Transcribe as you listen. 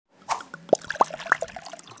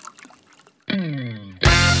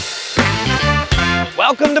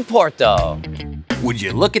Welcome to Porto. Would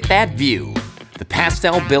you look at that view? The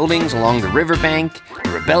pastel buildings along the riverbank, the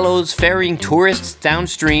Rebellos ferrying tourists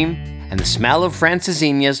downstream, and the smell of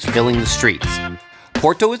francesinhas filling the streets.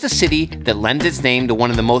 Porto is a city that lends its name to one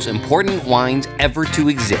of the most important wines ever to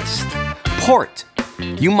exist, port.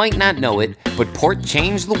 You might not know it, but port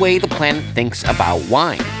changed the way the planet thinks about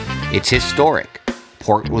wine. It's historic.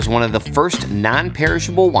 Port was one of the first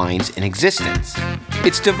non-perishable wines in existence.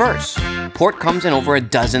 It's diverse. Port comes in over a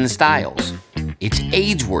dozen styles. It's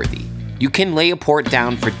age-worthy. You can lay a port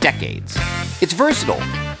down for decades. It's versatile.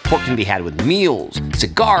 Port can be had with meals,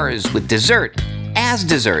 cigars, with dessert, as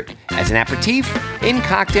an aperitif, in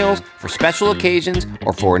cocktails, for special occasions,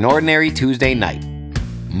 or for an ordinary Tuesday night.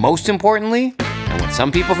 Most importantly, and what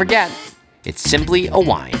some people forget, it's simply a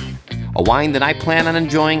wine. A wine that I plan on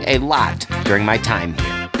enjoying a lot during my time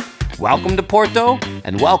here. Welcome to Porto,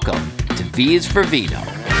 and welcome to V is for Vino.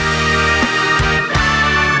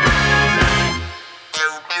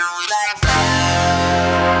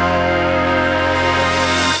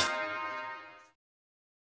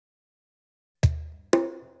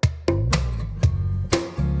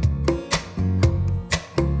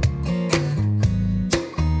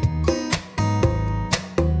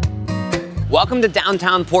 Welcome to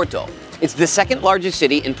downtown Porto. It's the second largest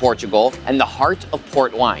city in Portugal and the heart of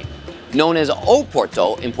port wine. Known as O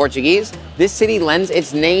Porto in Portuguese, this city lends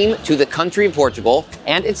its name to the country of Portugal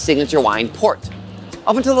and its signature wine, port.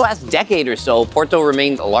 Up until the last decade or so, Porto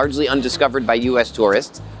remained largely undiscovered by US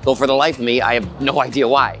tourists, though for the life of me, I have no idea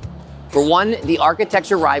why. For one, the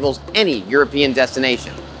architecture rivals any European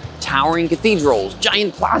destination. Towering cathedrals,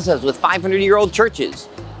 giant plazas with 500-year-old churches.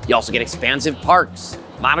 You also get expansive parks,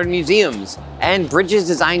 modern museums, and bridges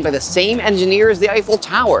designed by the same engineer as the Eiffel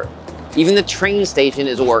Tower. Even the train station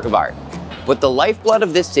is a work of art. But the lifeblood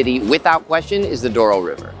of this city, without question, is the Douro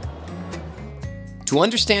River. To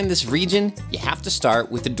understand this region, you have to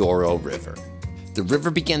start with the Douro River. The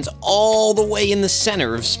river begins all the way in the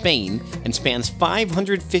center of Spain and spans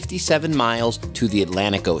 557 miles to the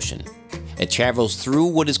Atlantic Ocean. It travels through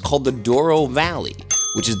what is called the Douro Valley,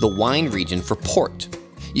 which is the wine region for port.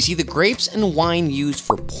 You see, the grapes and wine used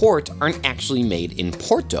for port aren't actually made in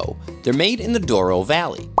Porto, they're made in the Douro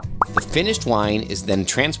Valley. The finished wine is then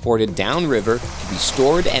transported downriver to be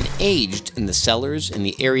stored and aged in the cellars in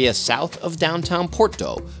the area south of downtown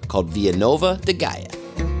Porto called Vilanova de Gaia.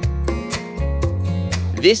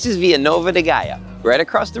 This is Vilanova de Gaia, right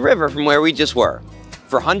across the river from where we just were.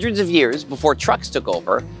 For hundreds of years, before trucks took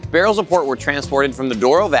over, barrels of port were transported from the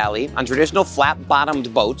Douro Valley on traditional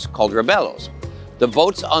flat-bottomed boats called Rebellos. The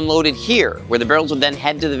boats unloaded here, where the barrels would then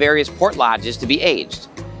head to the various port lodges to be aged.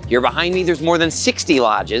 Here behind me, there's more than 60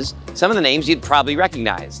 lodges, some of the names you'd probably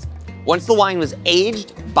recognized. Once the wine was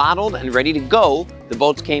aged, bottled, and ready to go, the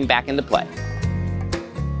boats came back into play.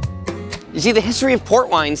 You see, the history of port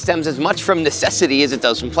wine stems as much from necessity as it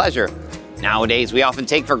does from pleasure. Nowadays, we often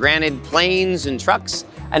take for granted planes and trucks,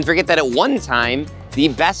 and forget that at one time, the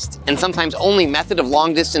best and sometimes only method of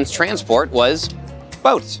long-distance transport was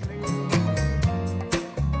boats.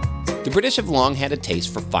 The British have long had a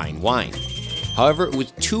taste for fine wine. However, it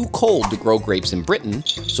was too cold to grow grapes in Britain,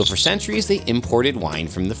 so for centuries they imported wine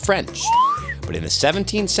from the French. But in the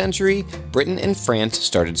 17th century, Britain and France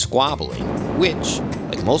started squabbling, which,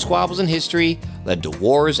 like most squabbles in history, led to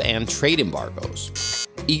wars and trade embargoes.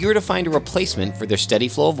 Eager to find a replacement for their steady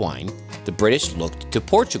flow of wine, the British looked to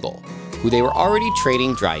Portugal, who they were already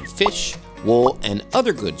trading dried fish, wool, and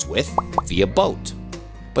other goods with via boat.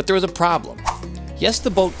 But there was a problem. Yes,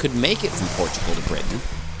 the boat could make it from Portugal to Britain,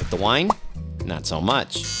 but the wine, not so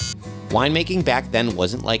much. Winemaking back then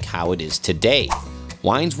wasn't like how it is today.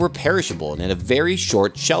 Wines were perishable and had a very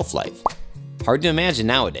short shelf life. Hard to imagine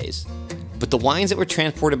nowadays. But the wines that were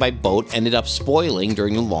transported by boat ended up spoiling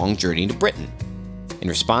during the long journey to Britain. In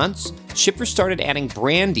response, shippers started adding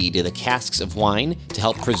brandy to the casks of wine to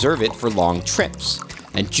help preserve it for long trips.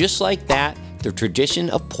 And just like that, the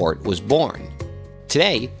tradition of port was born.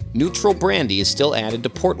 Today, neutral brandy is still added to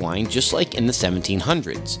port wine just like in the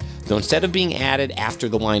 1700s, though instead of being added after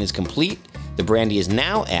the wine is complete, the brandy is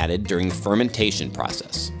now added during the fermentation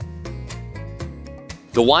process.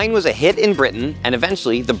 The wine was a hit in Britain, and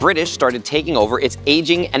eventually the British started taking over its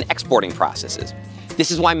aging and exporting processes.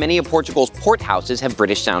 This is why many of Portugal's port houses have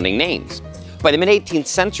British-sounding names. By the mid-18th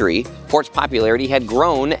century, port's popularity had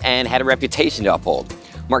grown and had a reputation to uphold.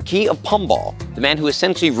 Marquis of Pombal, the man who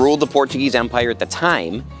essentially ruled the Portuguese Empire at the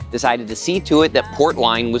time, decided to see to it that port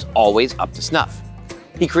wine was always up to snuff.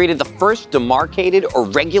 He created the first demarcated or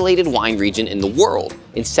regulated wine region in the world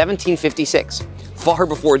in 1756, far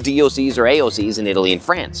before DOCs or AOCs in Italy and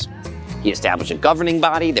France. He established a governing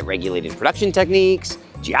body that regulated production techniques,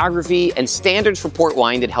 geography, and standards for port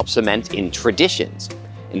wine that helped cement in traditions.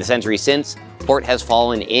 In the centuries since, port has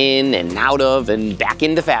fallen in and out of and back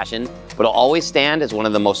into fashion, but it'll always stand as one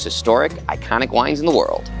of the most historic, iconic wines in the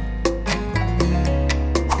world.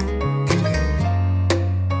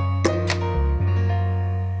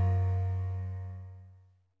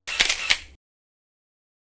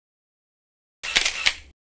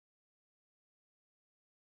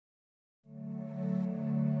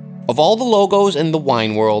 Of all the logos in the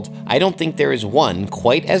wine world, I don't think there is one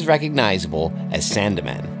quite as recognizable as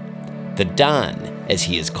Sandeman. The Don, as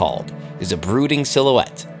he is called, is a brooding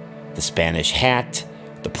silhouette. The Spanish hat,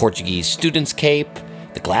 the Portuguese student's cape,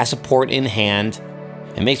 the glass of port in hand.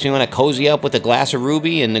 It makes me want to cozy up with a glass of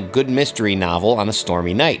ruby and a good mystery novel on a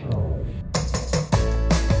stormy night.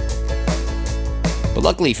 But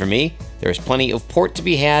luckily for me, there is plenty of port to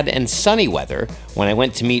be had and sunny weather when I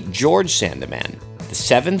went to meet George Sandeman, the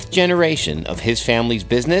 7th generation of his family's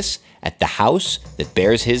business at the house that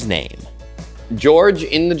bears his name. George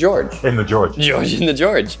in the George. In the George. George in the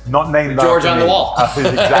George. Not named George after on me. the wall.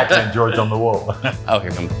 Exactly, George on the wall. Oh,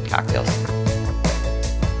 here come cocktails.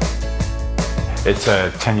 It's a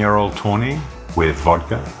 10-year-old tawny with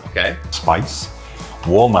vodka, Okay. spice,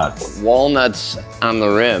 walnuts. Walnuts on the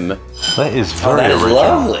rim. That is very That is original.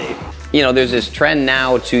 lovely. You know, there's this trend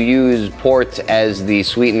now to use port as the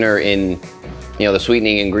sweetener in, the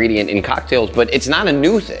sweetening ingredient in cocktails, but it's not a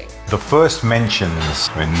new thing. The first mentions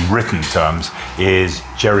in written terms is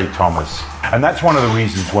Jerry Thomas. And that's one of the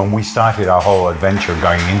reasons when we started our whole adventure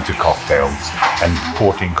going into cocktails and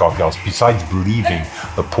porting cocktails, besides believing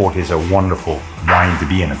that port is a wonderful wine to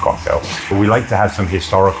be in a cocktail, we like to have some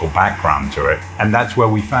historical background to it. And that's where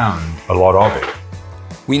we found a lot of it.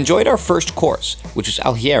 We enjoyed our first course, which was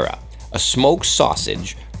aljera, a smoked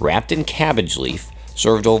sausage wrapped in cabbage leaf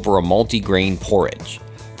served over a multi-grain porridge.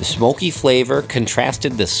 The smoky flavor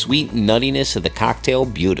contrasted the sweet nuttiness of the cocktail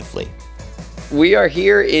beautifully. We are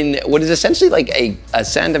here in what is essentially like a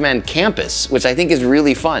Sandeman campus, which I think is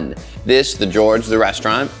really fun. This, the George, the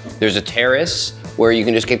restaurant. There's a terrace where you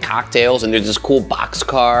can just get cocktails, and there's this cool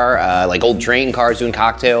boxcar, like old train cars doing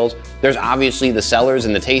cocktails. There's obviously the cellars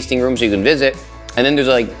and the tasting rooms so you can visit. And then there's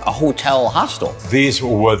like a hotel hostel. These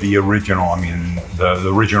were the original,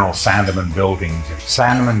 the original Sandeman buildings.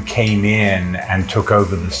 Sandeman came in and took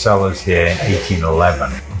over the cellars here in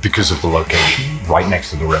 1811 because of the location, right next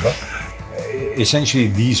to the river. Essentially,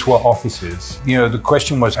 these were offices. The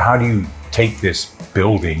question was, how do you take this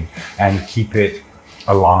building and keep it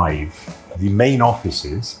alive? The main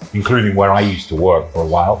offices, including where I used to work for a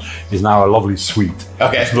while, is now a lovely suite.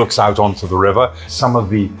 Okay. Which looks out onto the river. Some of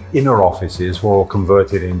the inner offices were all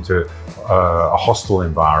converted into a hostel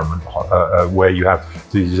environment where you have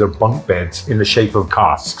these bunk beds in the shape of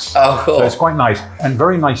casks. Oh, cool. So it's quite nice and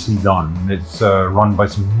very nicely done. It's run by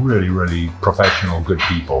some really, really professional, good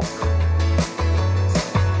people.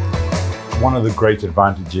 One of the great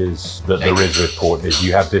advantages that there is with port is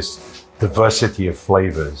you have this diversity of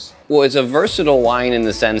flavors. Well, it's a versatile wine in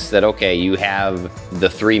the sense that, okay, you have the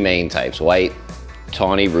three main types, white,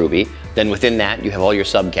 tawny, ruby. Then within that, you have all your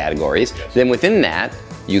subcategories. Yes. Then within that,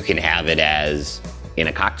 you can have it as in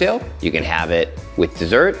a cocktail, you can have it with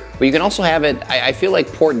dessert, but you can also have it, I feel like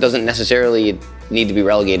port doesn't necessarily need to be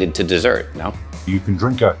relegated to dessert, no? You can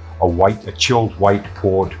drink a chilled white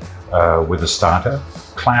port with a starter.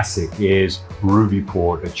 Classic is ruby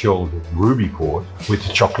port, a chilled ruby port with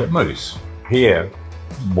the chocolate mousse. Here,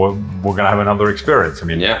 we're gonna have another experience.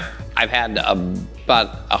 Yeah. I've had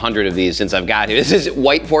about 100 of these since I've got here. This is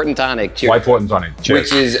white port and tonic. Cheers. White port and tonic.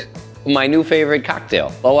 Cheers. Which is my new favorite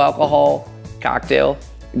cocktail. Low alcohol cocktail.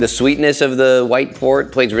 The sweetness of the white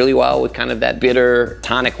port plays really well with kind of that bitter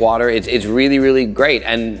tonic water. It's really, really great.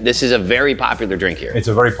 And this is a very popular drink here. It's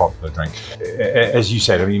a very popular drink. As you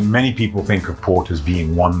said, many people think of port as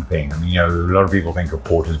being one thing. A lot of people think of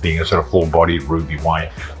port as being a sort of full-bodied ruby wine,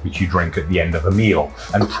 which you drink at the end of a meal,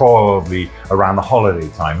 and probably around the holiday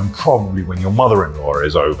time, and probably when your mother-in-law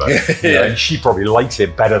is over. And she probably likes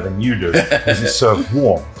it better than you do, because it's served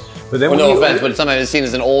warm. But then no offense, but sometimes it's seen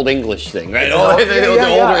as an old English thing, right? The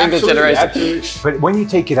older English generation. Absolutely. But when you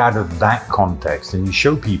take it out of that context and you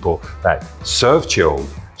show people that served chilled,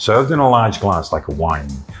 served in a large glass like a wine,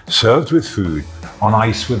 served with food, on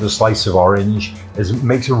ice with a slice of orange, it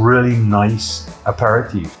makes a really nice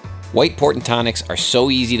aperitif. White port and tonics are so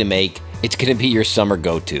easy to make, it's gonna be your summer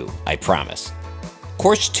go-to, I promise.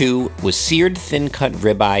 Course 2 was seared thin-cut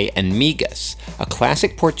ribeye and migas, a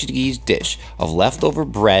classic Portuguese dish of leftover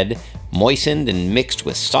bread moistened and mixed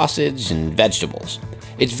with sausage and vegetables.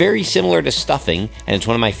 It's very similar to stuffing, and it's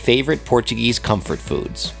one of my favorite Portuguese comfort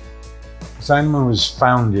foods. Sandeman was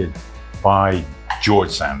founded by George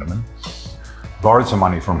Sandeman, borrowed some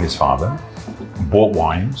money from his father, bought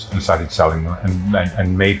wines and started selling them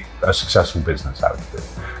and made a successful business out of it.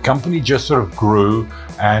 The company just sort of grew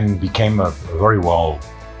and became a very well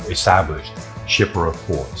established shipper of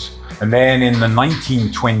ports. And then in the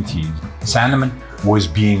 1920s, Sandeman was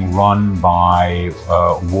being run by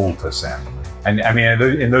Walter Sandeman. And I mean,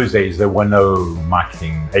 in those days, there were no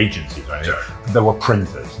marketing agencies or anything. There were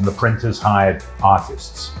printers, and the printers hired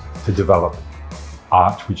artists to develop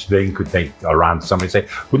art, which they could take around somebody and say,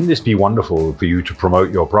 wouldn't this be wonderful for you to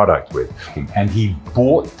promote your product with? And he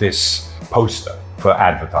bought this poster for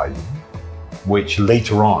advertising, which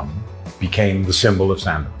later on became the symbol of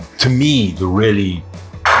Sandeman. To me, the really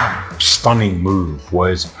stunning move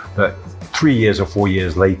was that 3 years or 4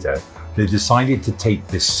 years later, they decided to take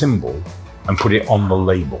this symbol and put it on the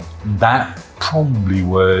label. That probably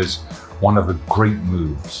was one of the great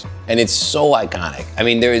moves. And it's so iconic. I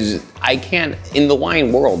mean, in the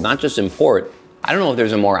wine world, not just in port, I don't know if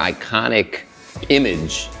there's a more iconic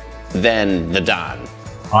image than the Don.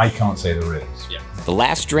 I can't say there is. Yeah. The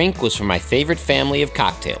last drink was from my favorite family of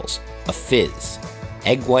cocktails, a fizz.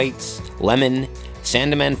 Egg whites, lemon,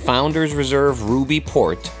 Sandeman Founders Reserve Ruby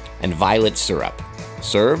Port, and violet syrup,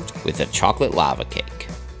 served with a chocolate lava cake.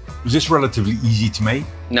 Was this relatively easy to make?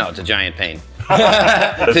 No, it's a giant pain.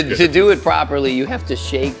 to do it properly, you have to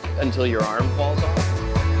shake until your arm falls off.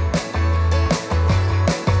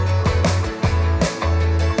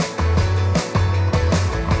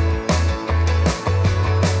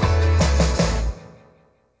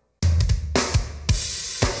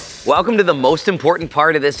 Welcome to the most important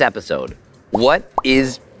part of this episode. What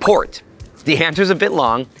is port? The answer's a bit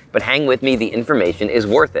long, but hang with me, the information is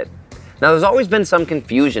worth it. Now, there's always been some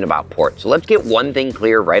confusion about port, so let's get one thing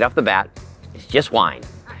clear right off the bat. It's just wine.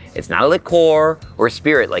 It's not a liqueur or a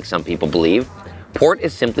spirit like some people believe. Port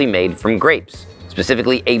is simply made from grapes,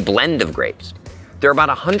 specifically a blend of grapes. There are about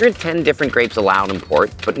 110 different grapes allowed in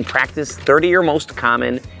port, but in practice, 30 are most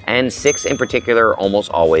common, and 6 in particular are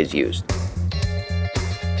almost always used.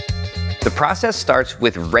 The process starts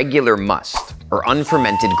with regular must, or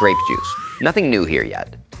unfermented grape juice. Nothing new here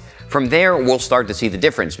yet. From there, we'll start to see the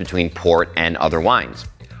difference between port and other wines.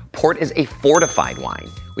 Port is a fortified wine,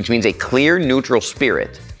 which means a clear, neutral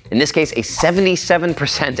spirit. In this case, a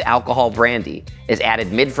 77% alcohol brandy is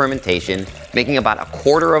added mid-fermentation, making about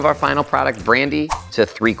 1/4 of our final product brandy to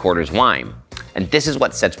 3/4 wine. And this is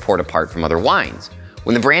what sets port apart from other wines.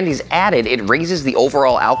 When the brandy is added, it raises the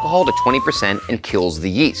overall alcohol to 20% and kills the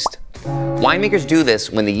yeast. Winemakers do this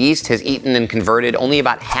when the yeast has eaten and converted only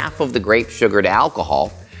about half of the grape sugar to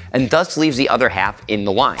alcohol, and thus leaves the other half in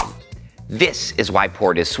the wine. This is why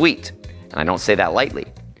port is sweet, and I don't say that lightly.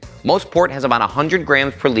 Most port has about 100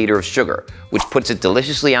 grams per liter of sugar, which puts it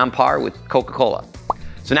deliciously on par with Coca-Cola.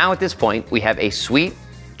 So now at this point, we have a sweet,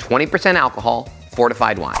 20% alcohol,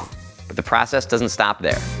 fortified wine. But the process doesn't stop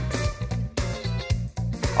there.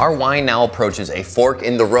 Our wine now approaches a fork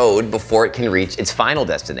in the road before it can reach its final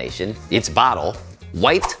destination, its bottle: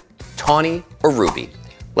 white, tawny, or ruby.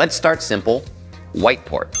 Let's start simple. White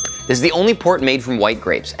port. This is the only port made from white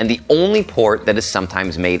grapes, and the only port that is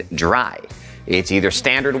sometimes made dry. It's either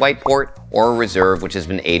standard white port or a reserve, which has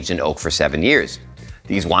been aged in oak for 7 years.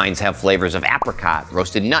 These wines have flavors of apricot,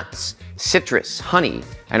 roasted nuts, citrus, honey,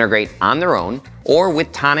 and are great on their own or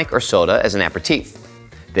with tonic or soda as an aperitif.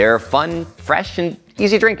 They're fun, fresh, and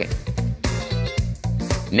easy drinking.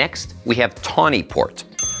 Next, we have tawny port.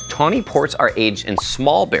 Tawny ports are aged in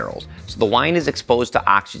small barrels, so the wine is exposed to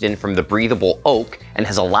oxygen from the breathable oak and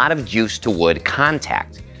has a lot of juice to wood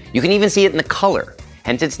contact. You can even see it in the color,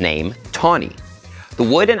 hence its name, tawny. The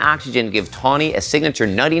wood and oxygen give tawny a signature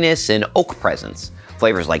nuttiness and oak presence.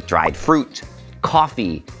 Flavors like dried fruit,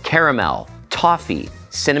 coffee, caramel, toffee,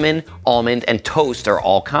 cinnamon, almond, and toast are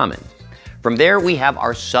all common. From there, we have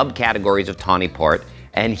our subcategories of tawny port,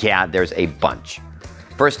 and yeah, there's a bunch.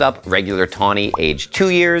 First up, regular tawny, aged 2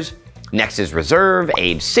 years. Next is reserve,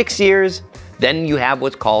 aged 6 years. Then you have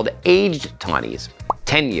what's called aged tawnies,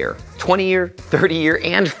 10-year, 20-year, 30-year,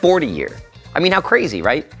 and 40-year. I mean, how crazy,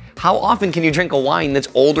 right? How often can you drink a wine that's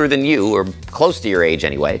older than you, or close to your age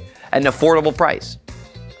anyway, at an affordable price?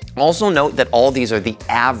 Also note that all these are the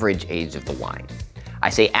average age of the wine. I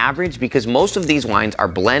say average because most of these wines are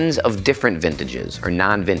blends of different vintages, or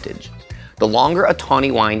non-vintage. The longer a tawny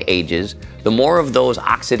wine ages, the more of those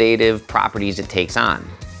oxidative properties it takes on.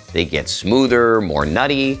 They get smoother, more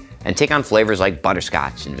nutty, and take on flavors like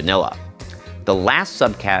butterscotch and vanilla. The last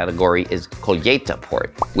subcategory is Collita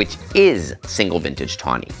port, which is single vintage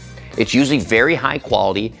tawny. It's usually very high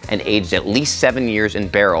quality and aged at least 7 years in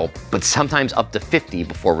barrel, but sometimes up to 50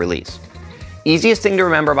 before release. Easiest thing to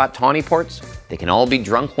remember about tawny ports, they can all be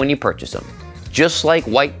drunk when you purchase them. Just like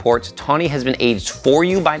white ports, tawny has been aged for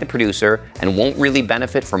you by the producer and won't really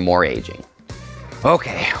benefit from more aging.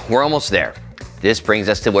 Okay, we're almost there. This brings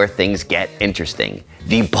us to where things get interesting.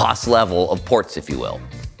 The boss level of ports, if you will.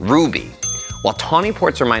 Ruby. While tawny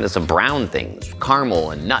ports remind us of brown things,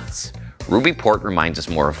 caramel and nuts, ruby port reminds us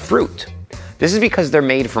more of fruit. This is because they're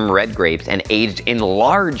made from red grapes and aged in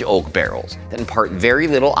large oak barrels that impart very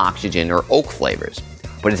little oxygen or oak flavors.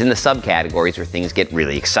 But it's in the subcategories where things get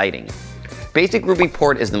really exciting. Basic ruby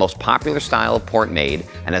port is the most popular style of port made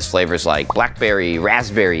and has flavors like blackberry,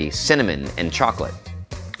 raspberry, cinnamon, and chocolate.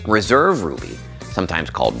 Reserve ruby,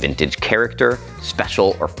 sometimes called vintage character,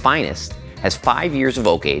 special, or finest, has 5 years of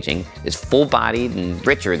oak aging, is full-bodied and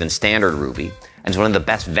richer than standard ruby, and is one of the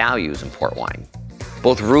best values in port wine.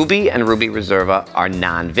 Both Ruby and Ruby Reserva are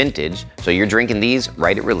non-vintage, so you're drinking these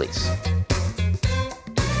right at release.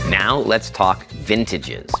 Now let's talk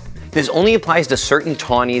vintages. This only applies to certain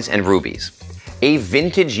tawnies and rubies. A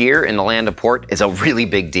vintage year in the land of port is a really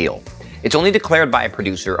big deal. It's only declared by a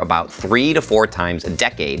producer about 3 to 4 times a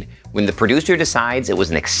decade when the producer decides it was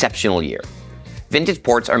an exceptional year. Vintage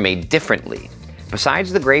ports are made differently.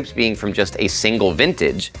 Besides the grapes being from just a single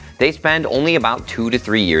vintage, they spend only about 2 to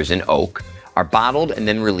 3 years in oak, are bottled and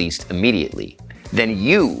then released immediately. Then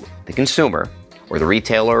you, the consumer, or the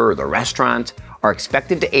retailer or the restaurant, are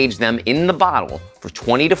expected to age them in the bottle for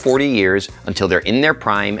 20 to 40 years until they're in their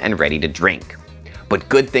prime and ready to drink. But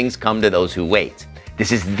good things come to those who wait.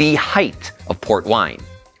 This is the height of port wine.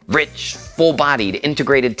 Rich, full-bodied,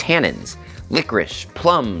 integrated tannins, licorice,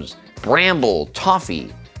 plums, bramble,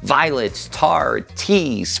 toffee, violets, tar,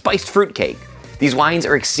 tea, spiced fruitcake. These wines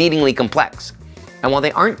are exceedingly complex. And while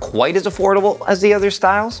they aren't quite as affordable as the other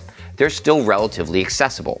styles, they're still relatively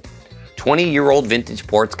accessible. 20-year-old vintage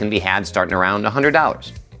ports can be had starting around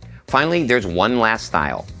 $100. Finally, there's one last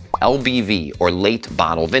style, LBV, or late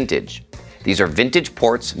bottle vintage. These are vintage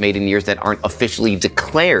ports made in years that aren't officially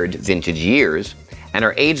declared vintage years and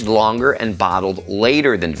are aged longer and bottled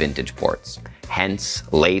later than vintage ports, hence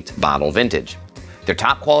late bottle vintage. They're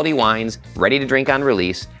top quality wines, ready to drink on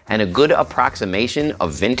release, and a good approximation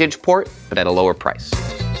of vintage port, but at a lower price.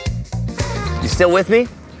 You still with me?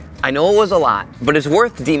 I know it was a lot, but it's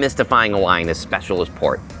worth demystifying a wine as special as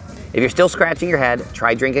port. If you're still scratching your head,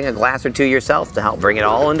 try drinking a glass or two yourself to help bring it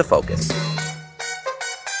all into focus.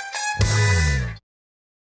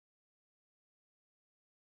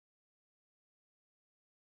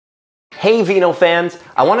 Hey Vino fans,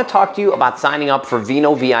 I want to talk to you about signing up for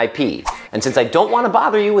Vino VIP. And since I don't want to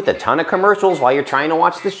bother you with a ton of commercials while you're trying to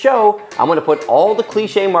watch the show, I'm going to put all the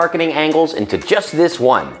cliche marketing angles into just this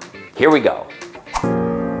one. Here we go.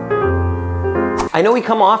 I know we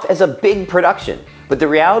come off as a big production, but the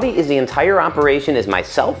reality is the entire operation is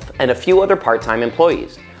myself and a few other part-time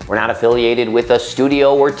employees. We're not affiliated with a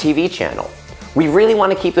studio or TV channel. We really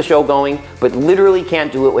want to keep the show going, but literally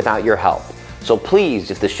can't do it without your help. So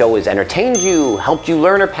please, if the show has entertained you, helped you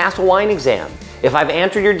learn or pass a wine exam, if I've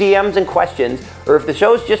answered your DMs and questions, or if the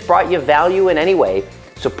show's just brought you value in any way,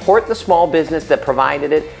 support the small business that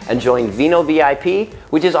provided it and join Vino VIP,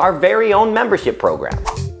 which is our very own membership program.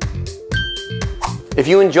 If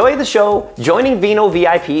you enjoy the show, joining Vino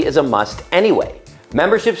VIP is a must anyway.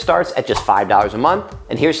 Membership starts at just $5 a month,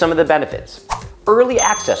 and here's some of the benefits. Early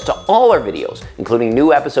access to all our videos, including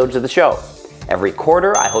new episodes of the show. Every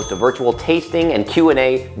quarter, I host a virtual tasting and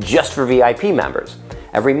Q&A just for VIP members.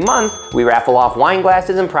 Every month, we raffle off wine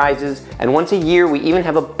glasses and prizes, and once a year, we even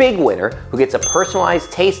have a big winner who gets a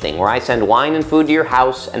personalized tasting where I send wine and food to your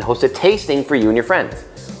house and host a tasting for you and your friends.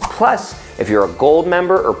 Plus, if you're a gold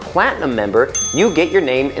member or platinum member, you get your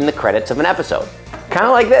name in the credits of an episode. Kind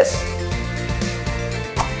of like this.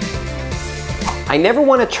 I never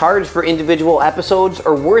want to charge for individual episodes,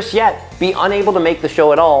 or worse yet, be unable to make the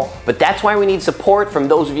show at all, but that's why we need support from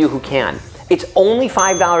those of you who can. It's only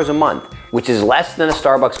 $5 a month, which is less than a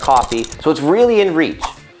Starbucks coffee, so it's really in reach.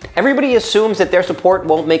 Everybody assumes that their support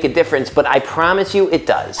won't make a difference, but I promise you it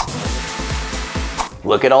does.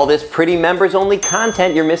 Look at all this pretty members-only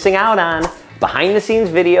content you're missing out on. Behind-the-scenes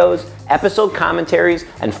videos, episode commentaries,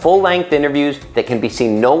 and full-length interviews that can be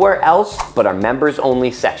seen nowhere else but our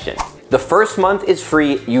members-only section. The first month is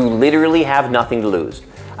free. You literally have nothing to lose.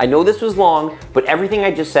 I know this was long, but everything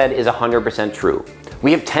I just said is 100% true.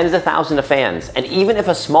 We have tens of thousands of fans, and even if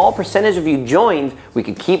a small percentage of you joined, we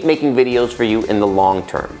could keep making videos for you in the long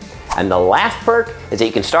term. And the last perk is that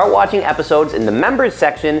you can start watching episodes in the members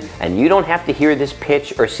section, and you don't have to hear this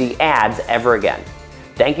pitch or see ads ever again.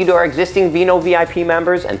 Thank you to our existing Vino VIP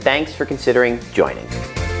members, and thanks for considering joining.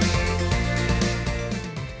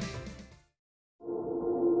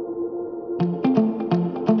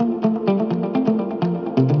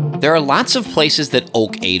 There are lots of places that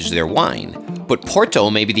oak age their wine, but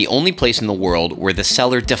Porto may be the only place in the world where the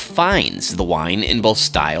cellar defines the wine in both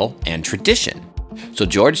style and tradition. So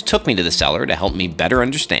George took me to the cellar to help me better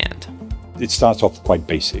understand. It starts off quite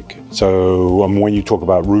basic. So when you talk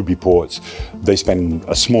about ruby ports, they spend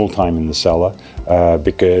a small time in the cellar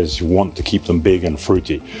because you want to keep them big and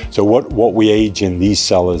fruity. So what we age in these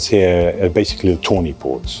cellars here are basically the tawny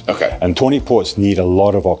ports. Okay. And tawny ports need a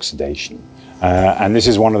lot of oxidation. And this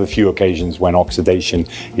is one of the few occasions when oxidation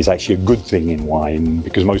is actually a good thing in wine,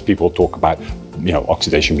 because most people talk about,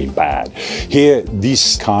 oxidation being bad. Here,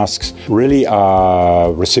 these casks really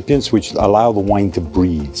are recipients which allow the wine to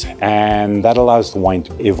breathe. And that allows the wine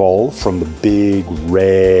to evolve from the big,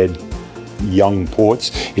 red, young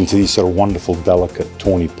ports into these sort of wonderful, delicate,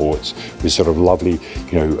 tawny ports with sort of lovely,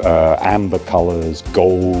 amber colors,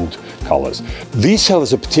 gold colors. These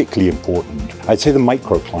cellars are particularly important. I'd say the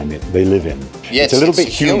microclimate they live in. Yeah, it's a little bit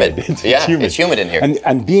humid. It's humid in here.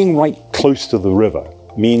 And being right close to the river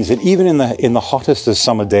means that even in the hottest of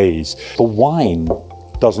summer days, the wine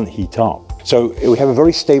doesn't heat up. So we have a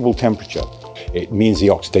very stable temperature. It means the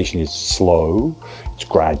oxidation is slow, it's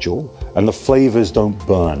gradual, and the flavors don't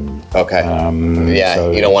burn. Okay.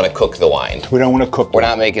 So you don't want to cook the wine. We don't want to cook. We're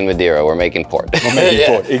not making Madeira, we're making port. We're making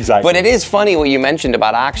port, exactly. But it is funny what you mentioned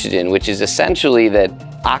about oxygen, which is essentially that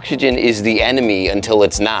oxygen is the enemy until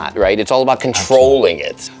it's not, right? It's all about controlling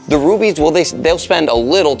it. The rubies, they'll spend a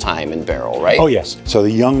little time in barrel, right? Oh yes. So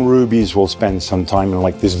the young rubies will spend some time in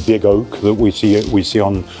like this big oak that we see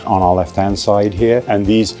on our left-hand side here, and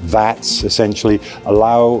these vats essentially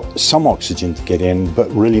allow some oxygen to get in, but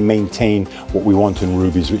really maintain what we want in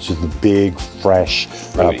rubies, which is the big, fresh,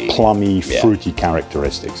 plummy, fruity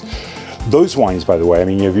characteristics. Those wines, by the way, I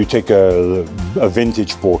mean, if you take a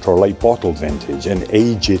vintage port or a late bottled vintage and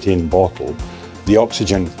age it in bottle, the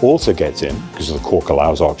oxygen also gets in because the cork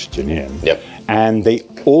allows oxygen in. Yep. And they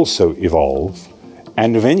also evolve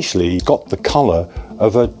and eventually got the color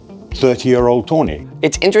of a 30-year-old tawny.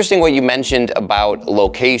 It's interesting what you mentioned about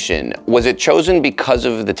location. Was it chosen because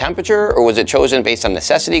of the temperature, or was it chosen based on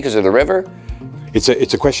necessity because of the river? It's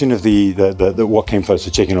a question of the what came first,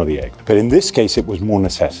 the chicken or the egg. But in this case, it was more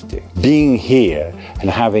necessity. Being here and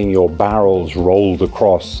having your barrels rolled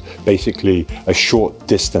across basically a short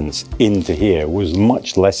distance into here was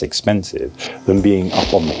much less expensive than being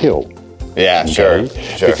up on the hill. Yeah, okay?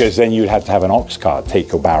 Sure. Because then you'd have to have an ox cart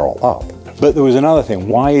take your barrel up. But there was another thing.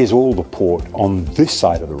 Why is all the port on this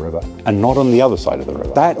side of the river and not on the other side of the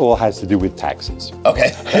river? That all has to do with taxes.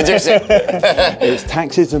 Okay, interesting. It's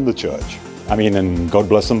taxes in the church. I mean, and God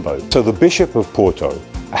bless them both. So the Bishop of Porto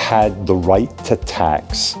had the right to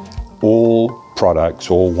tax all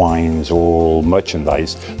products, all wines, all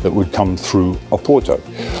merchandise that would come through Porto.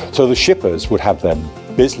 So the shippers would have their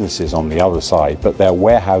businesses on the other side, but their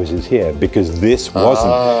warehouses here, because this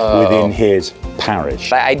wasn't within his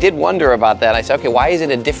parish. I did wonder about that. I said, okay, why is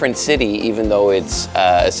it a different city even though it's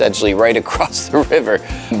essentially right across the river?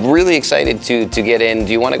 I'm really excited to get in.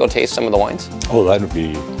 Do you want to go taste some of the wines? Oh, that would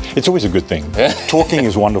be, it's always a good thing. Talking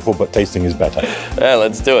is wonderful, but tasting is better. Yeah,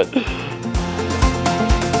 let's do it.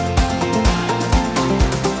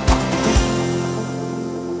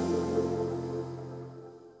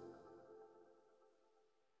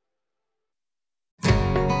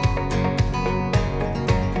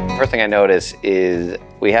 First thing I notice is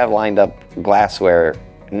we have lined up glassware,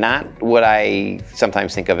 not what I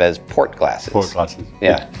sometimes think of as port glasses. Port glasses.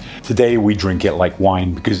 Yeah. Today we drink it like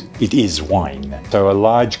wine because it is wine. So a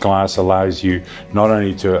large glass allows you not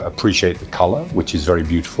only to appreciate the color, which is very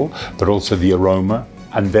beautiful, but also the aroma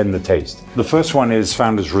and then the taste. The first one is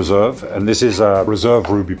Founder's Reserve, and this is a Reserve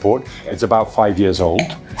Ruby Port. It's about 5 years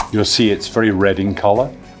old. You'll see it's very red in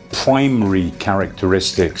color. Primary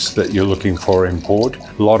characteristics that you're looking for in port.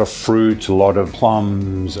 A lot of fruit, a lot of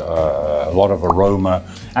plums, a lot of aroma.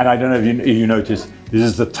 And I don't know if you noticed, this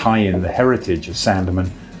is the tie-in, the heritage of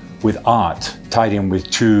Sandeman with art, tied in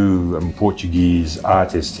with two Portuguese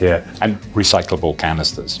artists here, and recyclable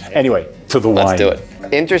canisters. Anyway, to the wine. Let's do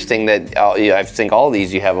it. Interesting that I think all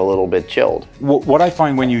these you have a little bit chilled. What I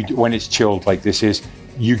find when it's chilled like this is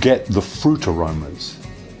you get the fruit aromas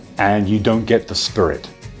and you don't get the spirit.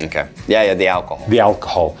 Okay. Yeah, the alcohol. The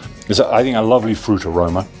alcohol. It's, I think, a lovely fruit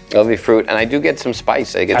aroma. Lovely fruit, and I do get some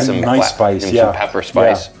spice. I get and some nice spice, and some pepper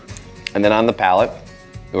spice. Yeah. And then on the palate,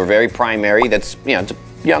 we're very primary. That's, it's a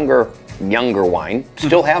younger wine.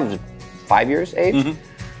 Still have 5 years age,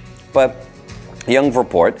 but young for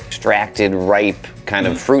port, extracted, ripe kind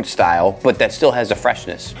of fruit style, but that still has a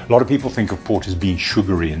freshness. A lot of people think of port as being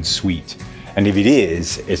sugary and sweet, and if it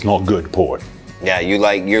is, it's not good port. Yeah,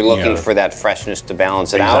 you're looking for that freshness to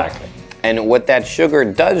balance it out. And what that sugar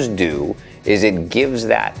does do is it gives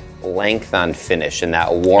that length on finish and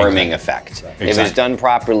that warming effect. Exactly. If it's done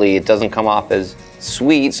properly, it doesn't come off as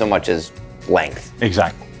sweet so much as length.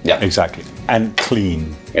 Exactly. Yeah. Exactly. And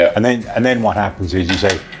clean. Yeah. And then what happens is you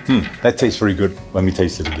say, that tastes very good. Let me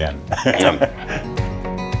taste it again.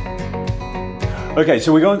 Okay,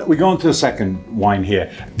 so we go on to the second wine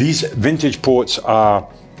here. These vintage ports are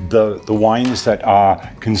the wines that are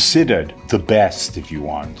considered the best, if you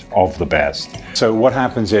want, of the best. So what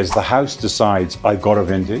happens is the house decides, I've got a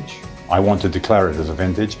vintage, I want to declare it as a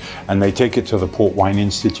vintage, and they take it to the Port Wine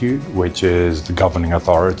Institute, which is the governing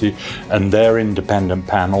authority, and their independent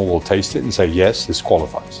panel will taste it and say, yes, this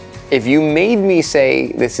qualifies. If you made me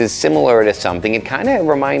say this is similar to something, it kind of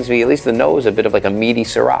reminds me, at least the nose, a bit of like a meaty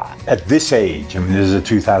Syrah. At this age, I mean, this is a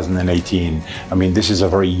 2018, I mean, this is a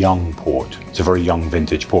very young port. It's a very young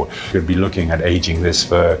vintage port. You could be looking at aging this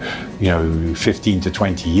for, 15 to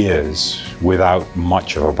 20 years without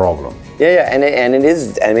much of a problem. Yeah, and it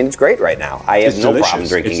is, I mean, it's great right now. I have no problem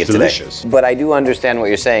drinking it today. But I do understand what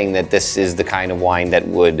you're saying, that this is the kind of wine that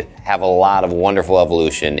would have a lot of wonderful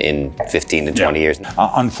evolution in 15 to 20 years.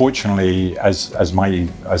 Unfortunately, as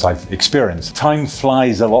I've experienced, time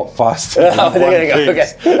flies a lot faster than one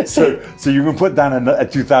thinks. Okay. So you can put down a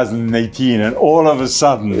 2018 and all of a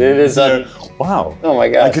sudden, it is wow, oh my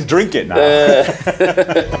God, I could drink it now.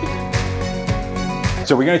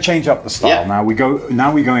 So we're going to change up the style. Now we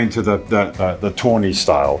go into the tawny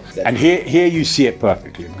style, and here you see it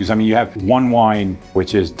perfectly, because I mean you have one wine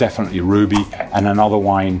which is definitely ruby, and another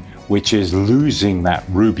wine which is losing that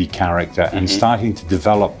ruby character and starting to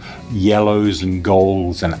develop yellows and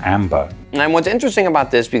golds and amber. And what's interesting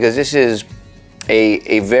about this, because this is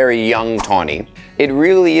a very young tawny, it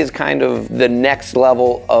really is kind of the next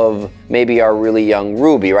level of maybe our really young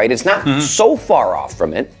ruby, right? It's not so far off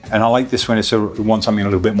from it. And I like this one. It wants something a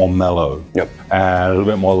little bit more mellow. Yep. A little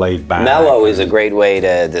bit more laid back. Mellow is a great way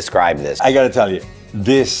to describe this. I got to tell you,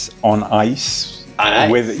 this on ice. On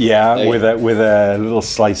ice? With a little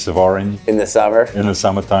slice of orange. In the summer? In the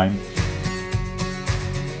summertime.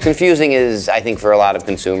 Confusing is, I think, for a lot of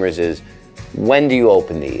consumers is, when do you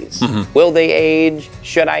open these? Will they age?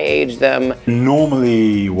 Should I age them?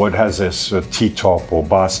 Normally, what has this T-top or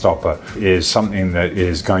bar stopper is something that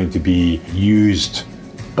is going to be used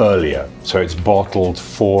earlier. So it's bottled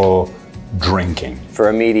for drinking. For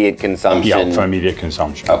immediate consumption? Yeah, for immediate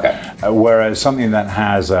consumption. Okay. Whereas something that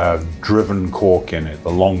has a driven cork in it,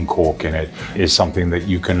 the long cork in it, is something that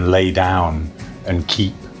you can lay down and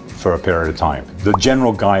keep for a period of time. The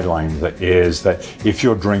general guideline is that if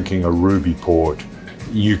you're drinking a ruby port,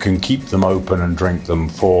 you can keep them open and drink them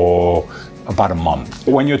for about a month.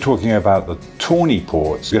 When you're talking about the tawny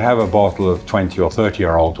ports, you have a bottle of 20 or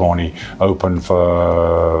 30-year-old tawny open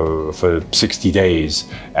for 60 days,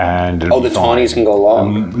 and the tawnies can go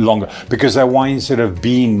longer because they're wines that have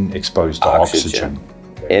been exposed to oxygen.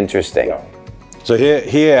 Interesting. Yeah. So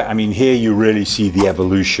here you really see the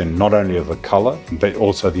evolution, not only of the color, but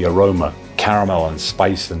also the aroma. Caramel and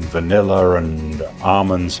spice and vanilla and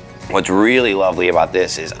almonds. What's really lovely about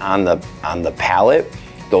this is on the palate,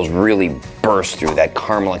 those really burst through that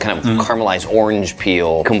caramel, kind of caramelized orange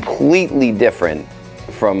peel, completely different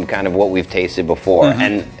from kind of what we've tasted before.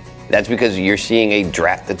 And that's because you're seeing a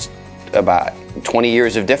draft that's about 20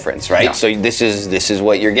 years of difference, right? Yeah. So this is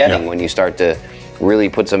what you're getting when you start to really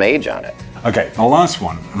put some age on it. Okay, the last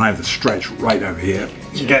one, and I have the stretch right over here.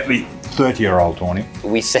 You get the 30-year-old tawny.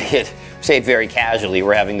 We say it very casually.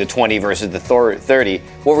 We're having the 20 versus the 30.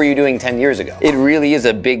 What were you doing 10 years ago? It really is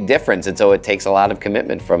a big difference, and so it takes a lot of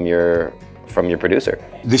commitment from your producer.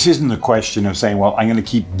 This isn't a question of saying, well, I'm going to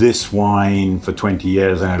keep this wine for 20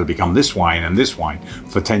 years and it'll become this wine, and this wine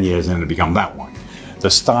for 10 years and it'll become that wine. The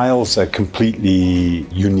styles are completely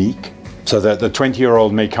unique. So that the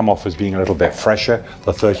 20-year-old may come off as being a little bit fresher,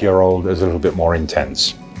 the 30-year-old is a little bit more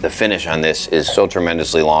intense. The finish on this is so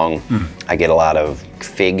tremendously long. I get a lot of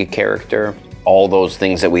fig character, all those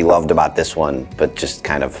things that we loved about this one, but just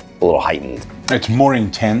kind of a little heightened. It's more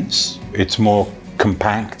intense, it's more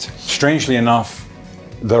compact. Strangely enough,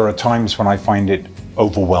 there are times when I find it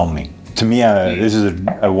overwhelming. To me, this is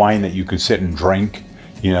a wine that you could sit and drink,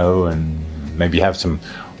 and maybe have some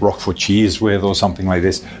Roquefort cheese with or something like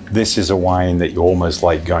this. This is a wine that you're almost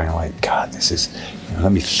like going like, God, this is,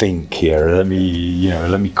 let me think here, let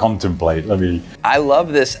me contemplate, I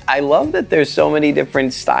love this. I love that there's so many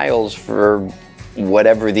different styles for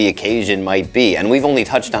whatever the occasion might be. And we've only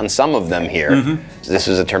touched on some of them here. So this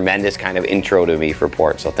was a tremendous kind of intro to me for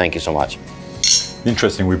port, so thank you so much.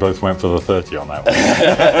 Interesting, we both went for the 30 on that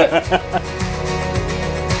one.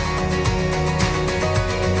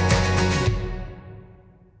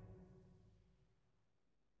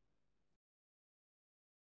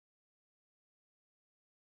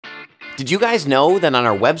 Did you guys know that on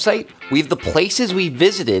our website, we have the places we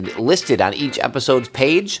visited listed on each episode's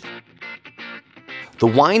page? The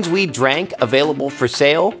wines we drank available for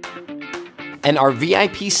sale? And our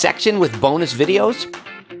VIP section with bonus videos?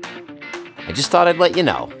 I just thought I'd let you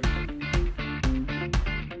know.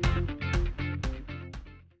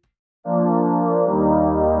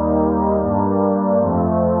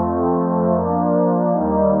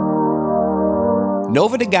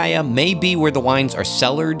 Nova de Gaia may be where the wines are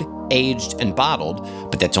cellared, aged, and bottled,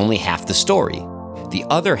 but that's only half the story. The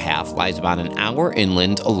other half lies about an hour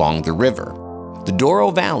inland along the river. The Douro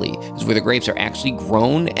Valley is where the grapes are actually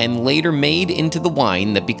grown and later made into the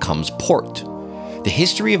wine that becomes port. The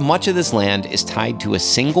history of much of this land is tied to a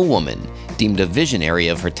single woman deemed a visionary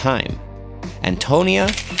of her time. Antonia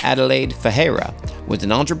Adelaide Ferreira was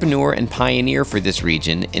an entrepreneur and pioneer for this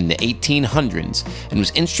region in the 1800s and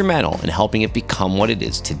was instrumental in helping it become what it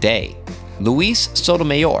is today. Luis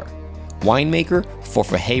Sotomayor, winemaker for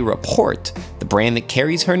Ferreira Port, the brand that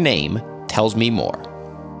carries her name, tells me more.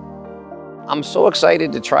 I'm so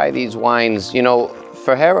excited to try these wines. You know,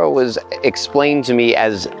 Ferreira was explained to me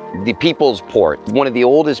as the people's port, one of the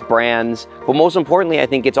oldest brands, but most importantly, I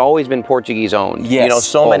think it's always been Portuguese owned. Yes, you know,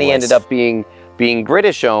 so always. many ended up being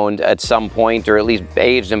British owned at some point, or at least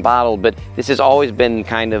aged and bottled, but this has always been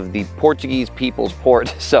kind of the Portuguese people's port.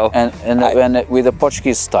 So and with the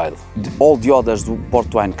Portuguese style. All the others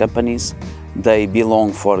port wine companies, they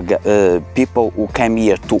belong for people who came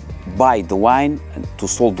here to buy the wine and to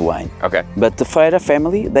sell the wine. okay. But the Ferreira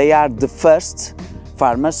family, they are the first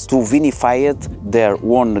farmers to vinify their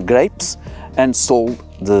own grapes and sold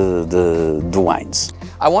the wines.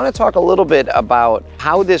 I want to talk a little bit about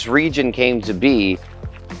how this region came to be.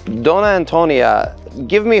 Dona Antonia,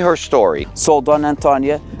 give me her story. So Dona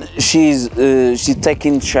Antonia, she's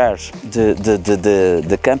taking charge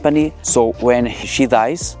the company. So when she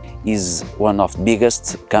dies, is one of the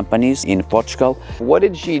biggest companies in Portugal. What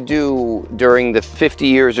did she do during the 50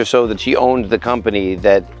 years or so that she owned the company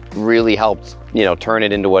that really helped, you know, turn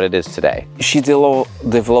it into what it is today? She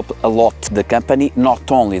developed a lot the company,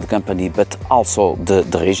 not only the company, but also the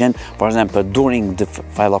region. For example, during the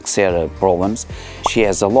phylloxera problems, she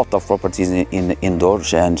has a lot of properties in Douro,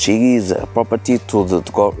 and she gives property to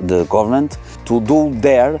the government to do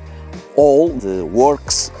there all the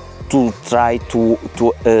works to try to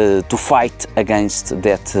fight against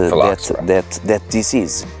that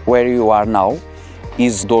disease. Where you are now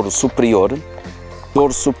is Douro Superior.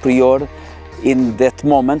 Douro Superior in that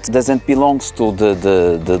moment doesn't belong to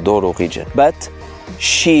the Douro region, but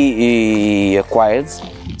she acquired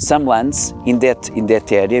some lands in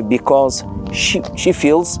that area because she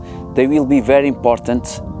feels they will be very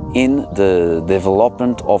important in the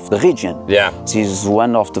development of the region. Yeah. She is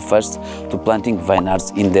one of the first to planting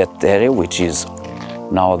vineyards in that area, which is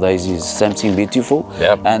nowadays is something beautiful.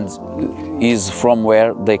 Yep. And is from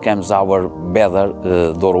where they comes our better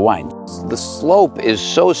Douro wine. The slope is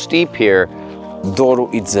so steep here. Douro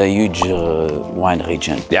is a huge wine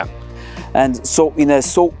region. Yeah. And so in a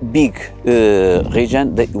so big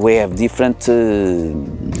region that we have different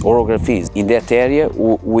orographies. In that area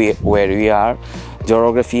where we are, the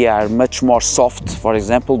orography are much more soft, for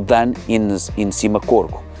example, than in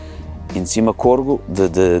Cimacorgo. In Cimacorgo,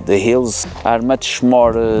 the hills are much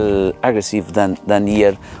more aggressive than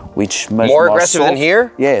here, which much more aggressive soft. than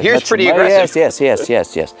here? Yeah, here's pretty aggressive.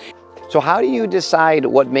 Yes. So how do you decide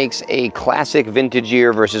what makes a classic vintage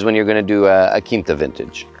year versus when you're going to do a Quinta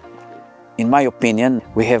vintage? In my opinion,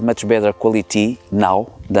 we have much better quality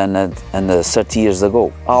now than 30 years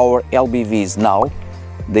ago. Our LBVs now,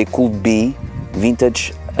 they could be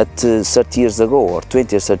vintage at 30 years ago or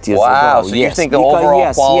 20 or 30 years ago. Wow, so you think the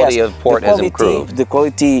overall quality of port has improved? The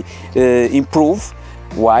quality improved.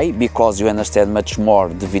 Why? Because you understand much more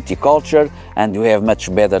the viticulture and you have much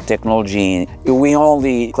better technology. We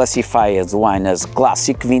only classify the wine as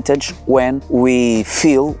classic vintage when we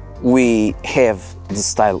feel we have the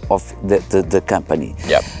style of the company.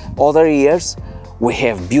 Yep. Other years, we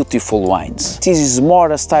have beautiful wines. This is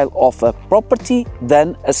more a style of a property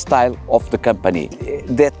than a style of the company.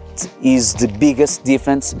 That is the biggest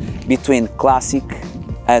difference between classic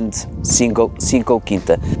and single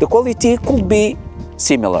Quinta. The quality could be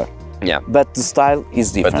similar, yeah, but the style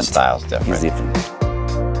is different. But the style's different. It's different.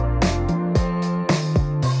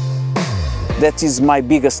 That is my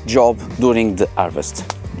biggest job during the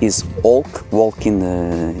harvest. Is walk in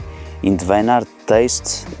the vineyard,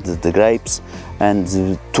 taste the grapes, and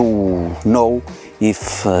to know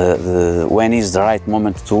if when is the right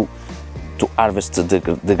moment to harvest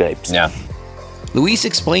the grapes. Yeah. Luis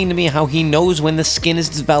explained to me how he knows when the skin is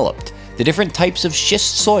developed, the different types of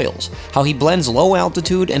schist soils, how he blends low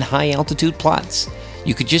altitude and high altitude plots.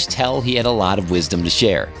 You could just tell he had a lot of wisdom to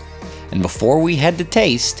share. And before we had to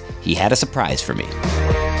taste, he had a surprise for me.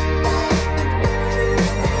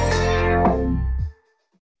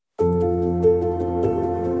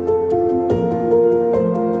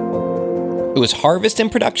 It was harvest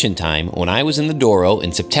and production time when I was in the Douro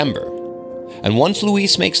in September. And once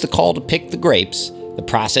Luis makes the call to pick the grapes, the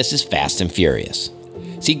process is fast and furious.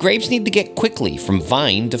 See, grapes need to get quickly from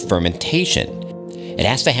vine to fermentation. It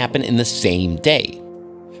has to happen in the same day.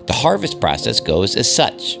 The harvest process goes as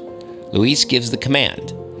such. Luis gives the command.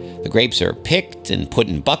 The grapes are picked and put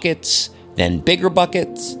in buckets, then bigger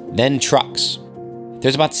buckets, then trucks.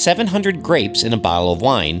 There's about 700 grapes in a bottle of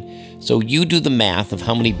wine, so you do the math of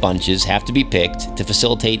how many bunches have to be picked to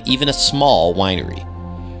facilitate even a small winery.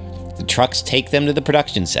 The trucks take them to the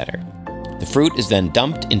production center. The fruit is then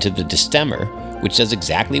dumped into the destemmer, which does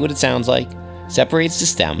exactly what it sounds like, separates the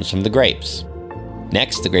stems from the grapes.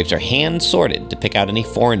 Next, the grapes are hand-sorted to pick out any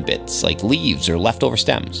foreign bits, like leaves or leftover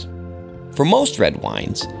stems. For most red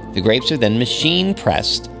wines, the grapes are then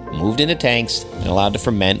machine-pressed, moved into tanks, and allowed to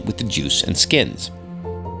ferment with the juice and skins.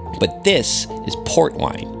 But this is port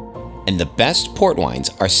wine, and the best port wines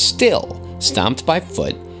are still stomped by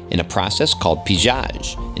foot in a process called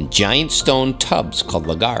pigeage in giant stone tubs called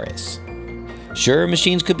lagares. Sure,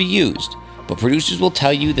 machines could be used, but producers will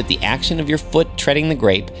tell you that the action of your foot treading the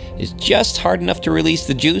grape is just hard enough to release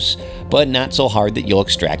the juice, but not so hard that you'll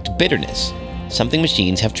extract bitterness, something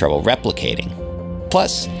machines have trouble replicating.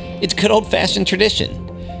 Plus, it's good old-fashioned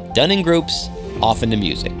tradition, done in groups, often to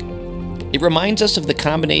music. It reminds us of the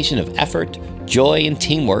combination of effort, joy, and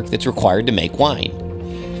teamwork that's required to make wine.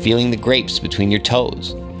 Feeling the grapes between your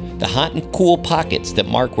toes, the hot and cool pockets that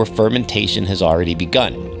mark where fermentation has already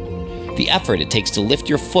begun. The effort it takes to lift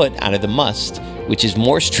your foot out of the must, which is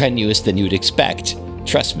more strenuous than you'd expect,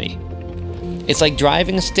 trust me. It's like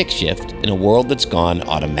driving a stick shift in a world that's gone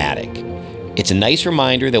automatic. It's a nice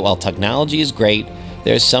reminder that while technology is great,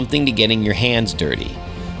 there's something to getting your hands dirty.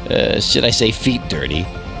 Should I say feet dirty?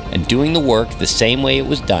 And doing the work the same way it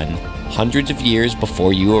was done hundreds of years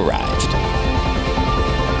before you arrived.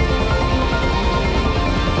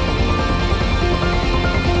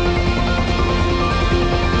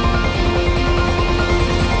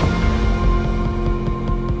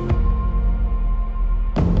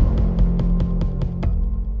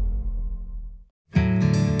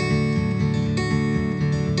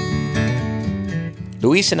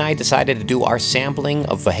 Luis and I decided to do our sampling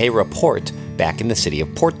of Vieira Port back in the city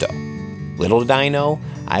of Porto. Little did I know,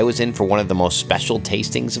 I was in for one of the most special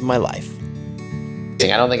tastings of my life. I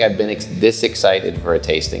don't think I've been this excited for a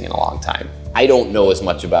tasting in a long time. I don't know as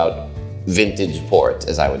much about vintage port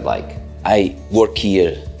as I would like. I work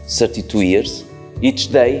here 32 years.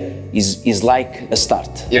 Each day is like a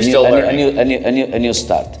start. You're still learning. A new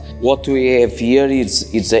start. What we have here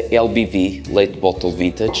is a LBV, late bottle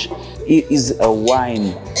vintage. It is a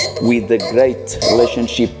wine with a great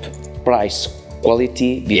relationship price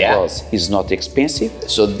quality because it's not expensive.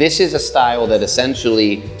 So this is a style that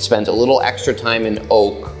essentially spent a little extra time in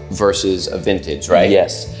oak versus a vintage, right?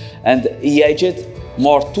 Yes, and he aged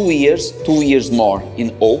more 2 years more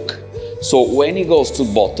in oak. So when he goes to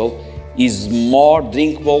bottle, is more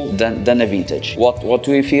drinkable than a vintage. What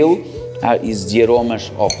we feel is the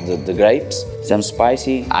aromas of the grapes, some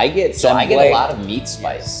spicy. I get a lot of meat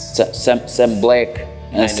spice. Some black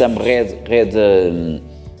and some red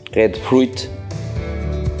fruit.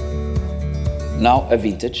 Now a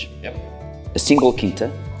vintage, a single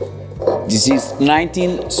quinta. This is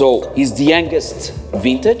 19, so it's the youngest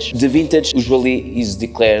vintage. The vintage usually is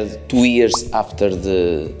declared 2 years after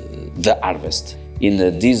the harvest.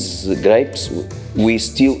 In these grapes, we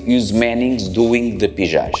still use Mannings doing the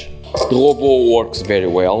pigeage. The robot works very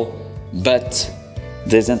well, but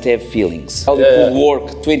doesn't have feelings. He could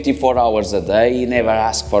work 24 hours a day, he never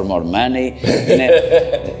asked for more money,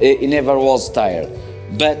 he never was tired.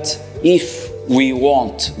 But if we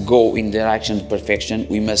won't go in the direction of perfection,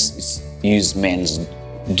 we must use Mannings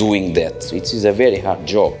doing that. It is a very hard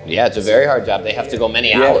job. Yeah, it's a very hard job. They have to go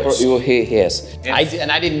many hours. Yes.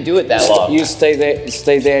 And I didn't do it that long. You stay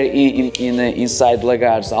there inside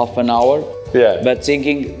Lagares half an hour. Yeah. But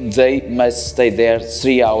thinking they must stay there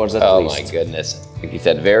 3 hours at least. Oh my goodness. Like you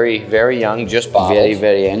said, very, very young, just bottled. Very,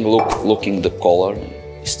 very young. Looking the color,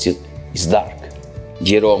 it's dark.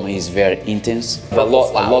 The aroma is very intense. A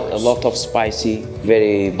lot of spicy,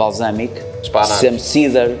 very balsamic. Spot on. Some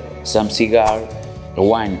cedar, some cigar. A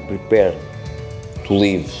wine prepared to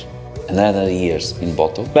live another years in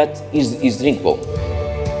bottle, but is drinkable.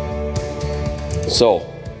 So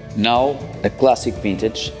now a classic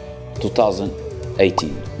vintage. 2018.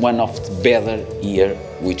 One of the better year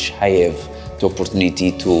which I have the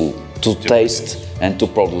opportunity to taste and to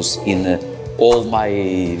produce in all my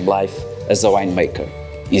life as a winemaker.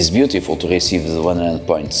 It's beautiful to receive the 100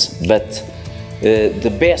 points, but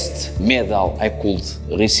the best medal I could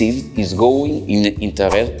receive is going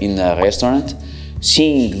in a restaurant,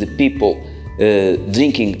 seeing the people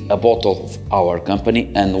drinking a bottle of our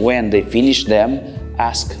company, and when they finish them,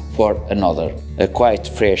 ask for another. A quite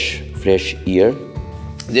fresh year.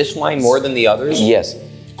 This wine, more than the others, yes,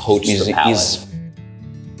 coats the palate.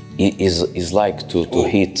 Is like to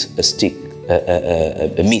hit a stick,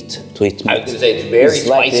 a meat, to eat meat. I was going to say, it's very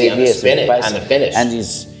spicy on the spinach, on the finish. And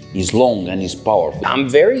is long and is powerful. I'm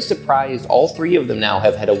very surprised all three of them now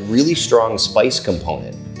have had a really strong spice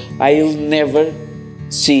component. I'll never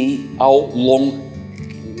see how long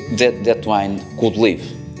that wine could live.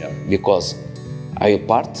 Yep. Because I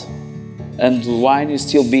part and the wine will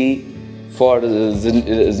still be for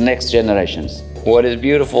the next generations. What is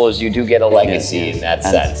beautiful is you do get a legacy in that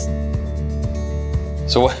sense.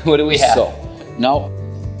 So what do we have? So now,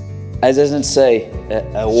 I doesn't say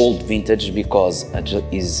a old vintage because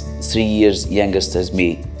is 3 years youngest as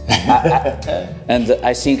me, and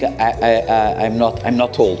I think I'm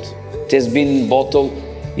not old. It has been bottled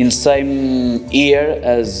in same year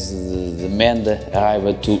as the man that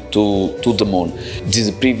arrived to the moon. These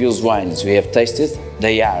previous wines we have tasted,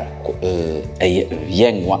 they are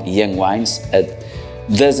young wines and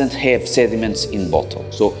doesn't have sediments in bottle.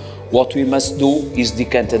 So what we must do is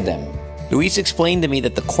decant them. Luis explained to me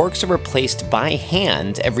that the corks are replaced by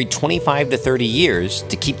hand every 25 to 30 years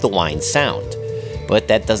to keep the wine sound, but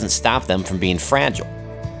that doesn't stop them from being fragile.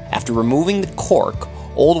 After removing the cork,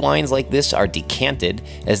 old wines like this are decanted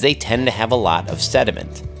as they tend to have a lot of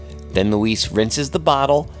sediment. Then Luis rinses the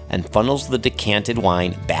bottle and funnels the decanted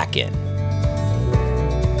wine back in.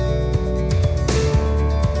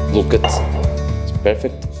 Look at it's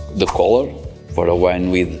perfect. The color for a wine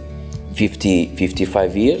with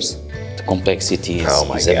 55 years. The complexity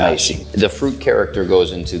is amazing. The fruit character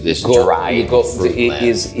goes into this dry fruit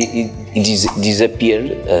it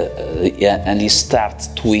disappears and it starts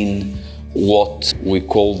to win what we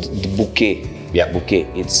call the bouquet. Yeah, bouquet.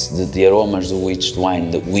 It's the aromas which the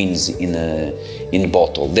wine wins in a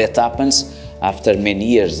bottle. That happens after many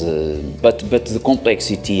years, but the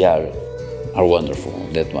complexity are wonderful.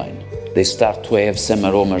 That wine. They start to have some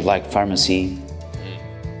aromas like pharmacy,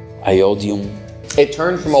 iodium. It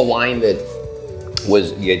turned from a wine that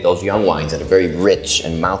was those young wines that are very rich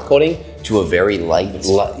and mouth coating to a very light,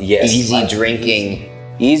 easy drinking.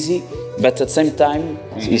 Easy, but at the same time,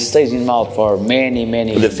 it stays in mouth for many.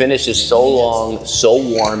 The finish is so long, so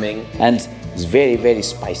warming. And it's very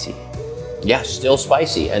spicy. Yeah, still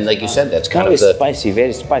spicy. And like you said, that's kind of spicy,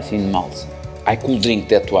 very spicy in mouth. I could drink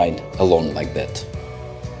that wine alone like that.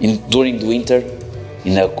 During the winter,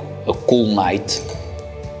 in a cool night,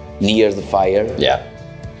 near the fire. Yeah.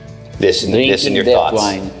 This in your that thoughts.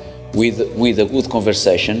 Wine with a good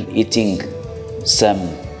conversation, eating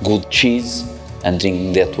some good cheese and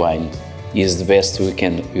drinking that wine is the best you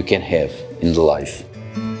can have in the life.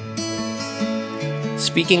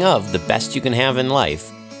 Speaking of the best you can have in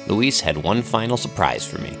life, Luis had one final surprise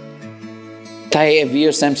for me. I have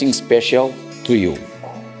here something special to you.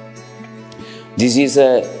 This is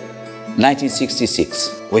a 1966.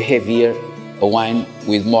 We have here a wine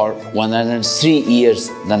with more 103 years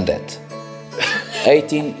than that.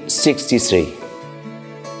 1863.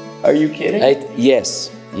 Are you kidding? Yes,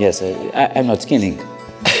 I'm not kidding.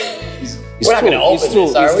 We're not going to open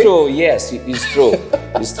this, are we? It's true, yes, it's true.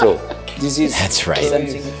 It's true. This is That's right.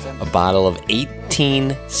 A bottle of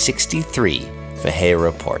 1863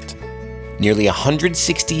 Ferreira Port. Nearly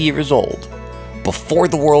 160 years old. Before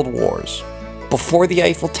the World Wars. Before the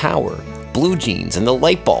Eiffel Tower, blue jeans, and the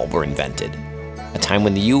light bulb were invented. A time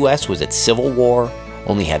when the U.S. was at civil war,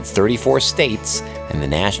 only had 34 states, and the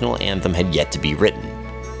national anthem had yet to be written.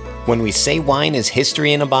 When we say wine is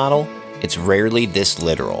history in a bottle, it's rarely this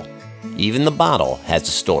literal. Even the bottle has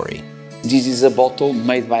a story. This is a bottle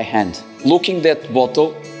made by hand. Looking at that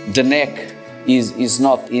bottle, the neck is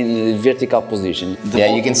not in vertical position.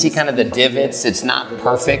 You can see kind of the divots. It's not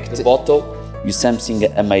perfect. The bottle is something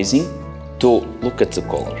amazing. To look at the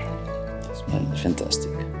color. It's fantastic.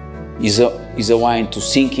 Is a wine to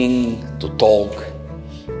thinking, to talk,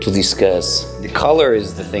 to discuss. The color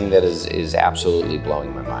is the thing that is absolutely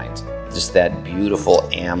blowing my mind. Just that beautiful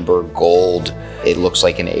amber gold. It looks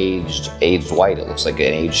like an aged white. It looks like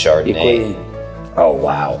an aged Chardonnay. Oh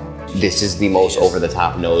wow. This is the most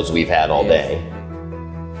over-the-top nose we've had all day.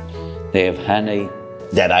 They have honey,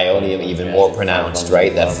 That Ionium even more pronounced,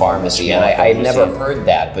 right? That pharmacy, and I never heard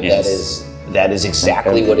that, but that is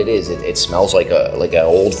exactly what it is. It smells like an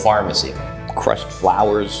old pharmacy. Crushed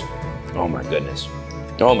flowers. Oh my goodness.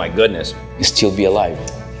 Oh my goodness. Still be alive.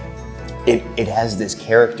 It has this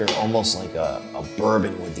character almost like a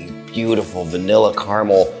bourbon with these beautiful vanilla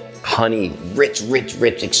caramel honey, rich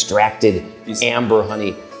extracted amber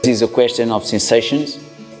honey. This is a question of sensations.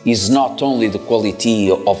 It's not only the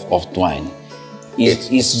quality of the wine. It's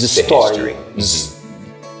the story.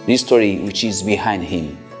 The story which is behind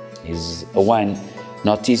him. Is a wine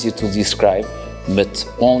not easy to describe, but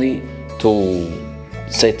only to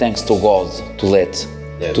say thanks to God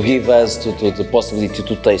to give us the possibility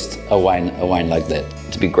to taste a wine like that.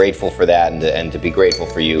 To be grateful for that, and to be grateful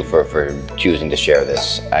for you for choosing to share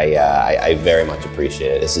this. I very much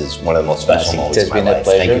appreciate it. This is one of the most special moments of my life. It has been a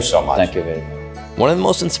pleasure. Thank you so much. Thank you very much. One of the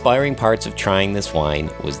most inspiring parts of trying this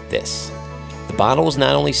wine was this. The bottle was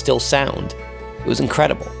not only still sound, it was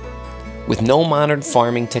incredible. With no modern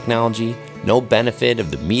farming technology, no benefit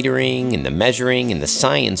of the metering and the measuring and the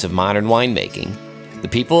science of modern winemaking, the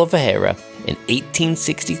people of Vejera in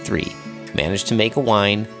 1863 managed to make a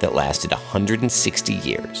wine that lasted 160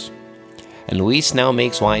 years. And Luis now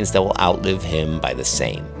makes wines that will outlive him by the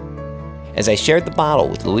same. As I shared the bottle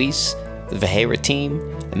with Luis, the Vejera team,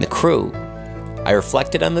 and the crew, I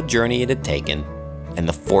reflected on the journey it had taken and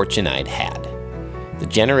the fortune I'd had. The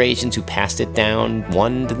generations who passed it down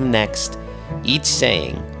one to the next, each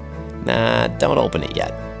saying, "Nah, don't open it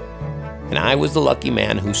yet." And I was the lucky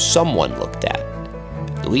man who someone looked at.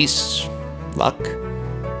 Luis, luck,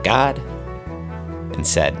 God, and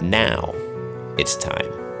said, "Now it's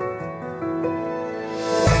time."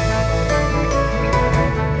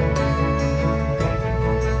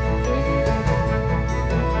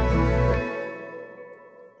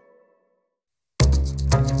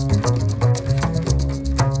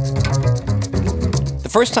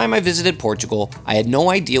 The first time I visited Portugal, I had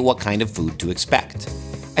no idea what kind of food to expect.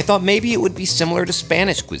 I thought maybe it would be similar to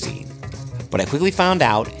Spanish cuisine, but I quickly found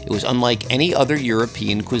out it was unlike any other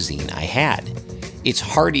European cuisine I had. It's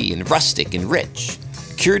hearty and rustic and rich,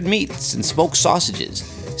 cured meats and smoked sausages,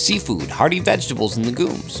 seafood, hearty vegetables and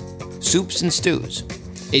legumes, soups and stews.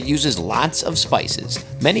 It uses lots of spices,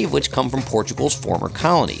 many of which come from Portugal's former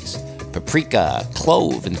colonies: paprika,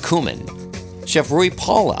 clove, and cumin. Chef Rui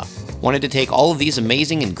Paula wanted to take all of these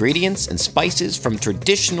amazing ingredients and spices from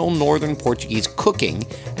traditional northern Portuguese cooking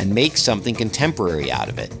and make something contemporary out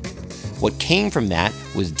of it. What came from that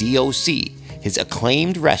was DOC, his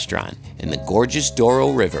acclaimed restaurant in the gorgeous Douro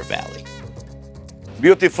River Valley.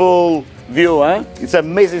 Beautiful view, huh? It's an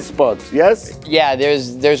amazing spot, yes? Yeah,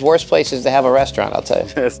 there's worse places to have a restaurant, I'll tell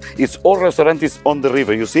you. Yes, it's all restaurant is on the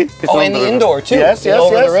river, you see? It's and the indoor too. Yes,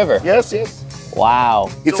 over the river. Yes, yes. Wow.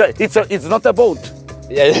 It's not a boat.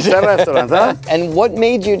 It's a restaurant, huh? And what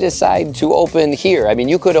made you decide to open here? I mean,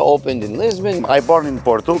 you could have opened in Lisbon. I born in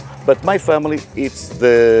Porto, but my family it's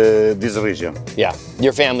this region. Yeah,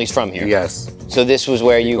 your family's from here. Yes. So this was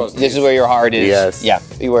where this is where your heart is. Yes. Yeah.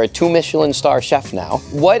 You are a 2 Michelin star chef now.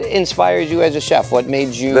 What inspires you as a chef? What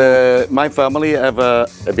made you? My family have a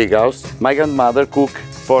big house. My grandmother cook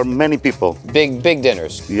for many people. Big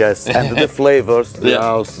dinners. Yes, and the flavors, the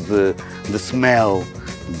house, the smell.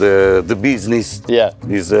 The business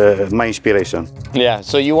is my inspiration. Yeah,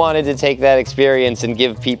 so you wanted to take that experience and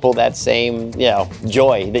give people that same,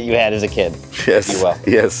 joy that you had as a kid. Yes, if you will.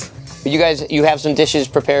 yes. You guys, you have some dishes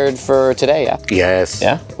prepared for today, yeah? Yes.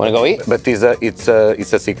 Yeah? Want to go eat? But it's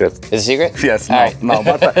a secret. It's a secret? Yes, All right. no,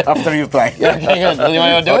 but after you try. Yeah, okay, good. You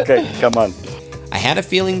want to do it? Okay, come on. I had a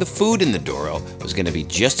feeling the food in the Douro was going to be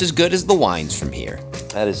just as good as the wines from here.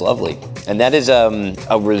 That is lovely. And that is a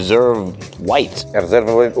reserve white. A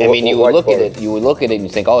reserve white. I mean, you would look at it and you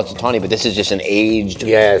think, oh, it's a tawny, but this is just an aged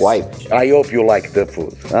white. I hope you like the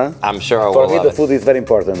food, huh? I'm sure I will. For me, the food is very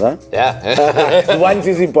important, huh? Yeah. The wines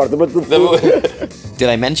is important, but the food. Did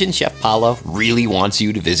I mention Chef Paula really wants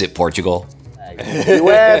you to visit Portugal? You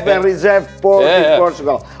have a reserve port in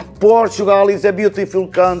Portugal. Portugal is a beautiful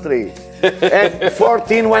country. And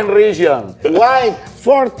 14 wine region. Why?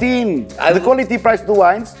 14. The quality price to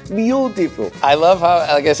wines, beautiful. I love how,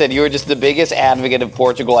 like I said, you were just the biggest advocate of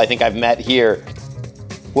Portugal I think I've met here.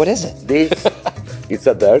 What is it? This, it's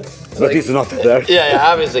a dirt, but it's not a dirt. Yeah,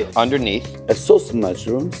 obviously. Underneath. A sauce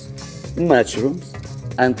mushrooms,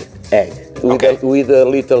 and egg. With a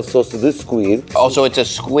little sauce of the squid. Oh, so it's a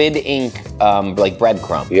squid ink, like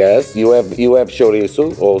breadcrumb. Yes, you have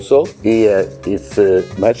chorizo also. Here it's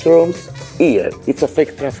mushrooms. Here it's a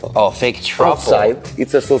fake truffle. Oh, fake truffle. Outside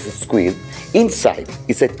it's a sauce of squid. Inside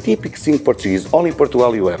it's a typical thing Portuguese. Only in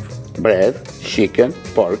Portugal you have bread, chicken,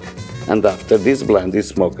 pork, and after this blend is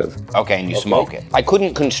smoked. Okay, and you smoke it. I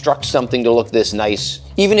couldn't construct something to look this nice,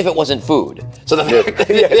 even if it wasn't food. So the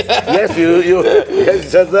Yes,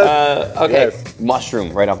 yes, just that. okay, Yes.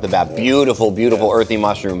 mushroom right off the bat. Beautiful, beautiful earthy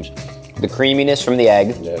mushrooms. The creaminess from the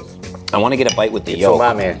egg. Yes. I want to get a bite with the It's yolk.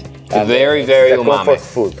 umami. Very, very the umami. comfort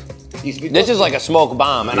food. This is like a smoke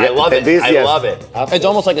bomb, and I Yeah, love it. this, I yes. love it. Absolutely. It's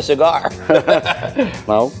almost like a cigar.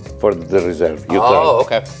 Now for the reserve. You Oh,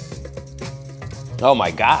 okay. Oh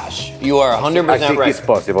my gosh, you are 100% I think right. it's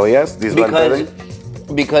possible. Yes, this one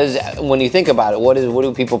Because when you think about it, what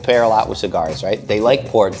do people pair a lot with cigars, right? They like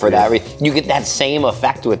port for that reason. You get that same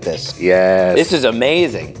effect with this. Yes. This is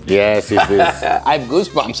amazing. Yes, it is. I have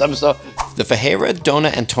goosebumps. I'm so. The Ferreira Dona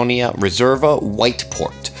Antonia Reserva White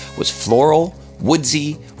Port was floral,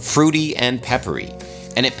 woodsy, fruity, and peppery,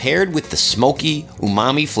 and it paired with the smoky,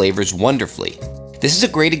 umami flavors wonderfully. This is a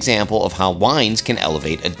great example of how wines can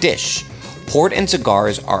elevate a dish. Port and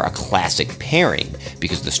cigars are a classic pairing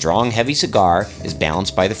because the strong, heavy cigar is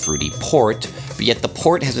balanced by the fruity port, but yet the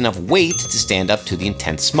port has enough weight to stand up to the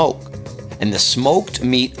intense smoke. And the smoked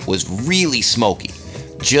meat was really smoky,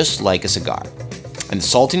 just like a cigar. And the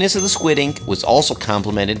saltiness of the squid ink was also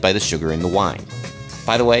complemented by the sugar in the wine.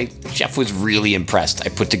 By the way, Chef was really impressed I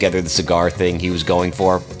put together the cigar thing he was going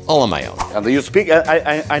for all on my own. And you speak?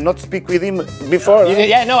 I not speak with him before.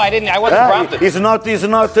 Yeah, no, I didn't. I wasn't prompted. He's not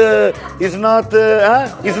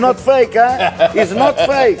fake, huh? He's not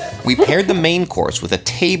fake. We paired the main course with a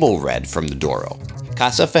table red from the Douro,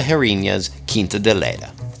 Casa Ferreira's Quinta de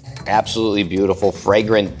Leda. Absolutely beautiful,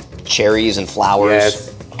 fragrant cherries and flowers. Yes.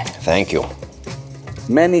 Thank you.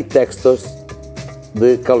 Many textures,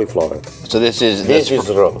 the cauliflower. So this is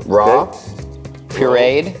raw, okay.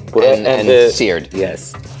 Pureed, and seared.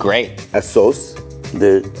 Yes. Great. A sauce,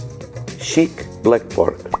 the chic black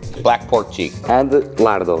pork, Black pork cheek and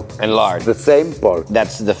lardo. and lard. The same pork.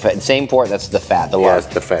 That's the same pork. That's the fat, the lard.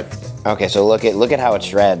 Yes, the fat. Okay, so look at how it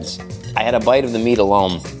shreds. I had a bite of the meat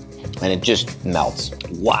alone, and it just melts.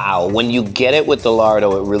 Wow, when you get it with the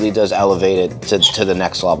lardo, it really does elevate it to the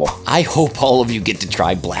next level. I hope all of you get to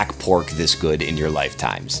try black pork this good in your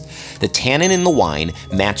lifetimes. The tannin in the wine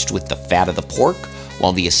matched with the fat of the pork,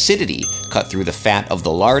 while the acidity cut through the fat of the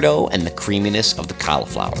lardo and the creaminess of the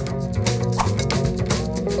cauliflower.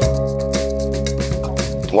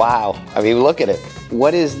 Wow, I mean, look at it.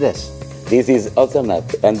 What is this? This is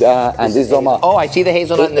hazelnut, and this is malt. Oh, I see the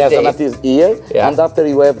hazelnut in the Hazelnut tape. is here, Yeah. and after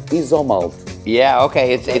you have isomalt. Yeah,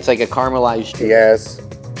 okay, it's like a caramelized. Yes,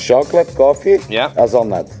 chocolate, coffee, Yeah.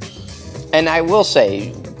 hazelnut. And I will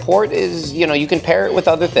say, port is, you can pair it with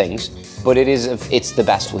other things, but it's the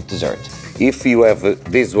best with dessert. If you have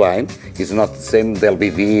this wine, it's not the same with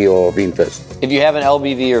LBV or vintage. If you have an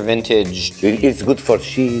LBV or vintage, It's good for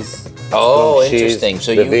cheese. Oh, strong cheese, interesting.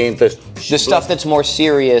 So the you- vintage. the stuff that's more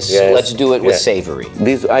serious, Yes, let's do it with yes. savory.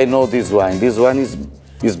 This I know this wine. This one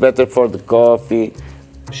is better for the coffee,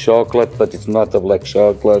 chocolate, but it's not a black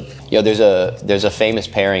chocolate. There's a famous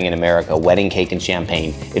pairing in America, wedding cake and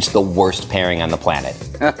champagne. It's the worst pairing on the planet.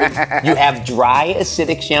 You have dry,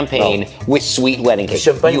 acidic champagne with sweet wedding cake.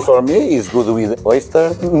 Champagne for me is good with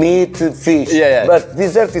oyster, meat, fish. Yeah. But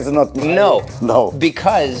dessert is not. No.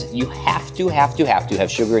 Because you have to have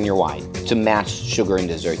sugar in your wine to match sugar in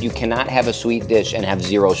dessert. You cannot have a sweet dish and have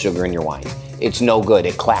zero sugar in your wine. It's no good,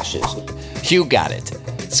 it clashes. You got it.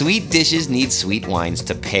 Sweet dishes need sweet wines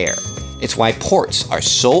to pair. It's why ports are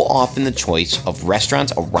so often the choice of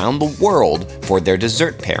restaurants around the world for their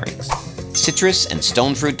dessert pairings. Citrus and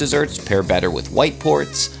stone fruit desserts pair better with white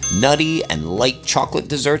ports, nutty and light chocolate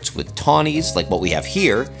desserts with tawnies like what we have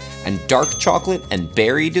here, and dark chocolate and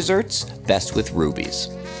berry desserts best with rubies.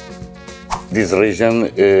 This region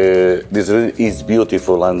is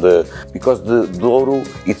beautiful, and because the Douro,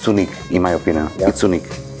 it's unique, in my opinion. Yeah. It's unique.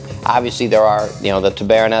 Obviously there are, the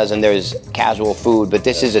tabernas and there's casual food, but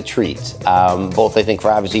this is a treat. Both I think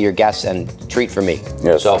for obviously your guests and treat for me.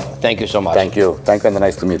 Yes. So thank you so much. Thank you, and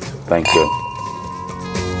nice to meet you. Thank you.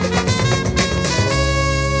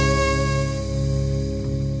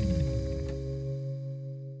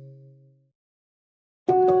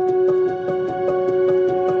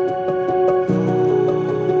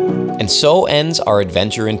 And so ends our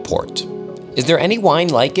adventure in port. Is there any wine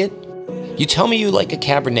like it? You tell me you like a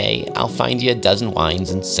Cabernet, I'll find you a dozen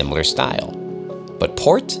wines in similar style. But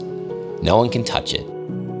port? No one can touch it.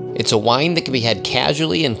 It's a wine that can be had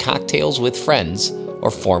casually in cocktails with friends or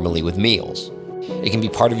formally with meals. It can be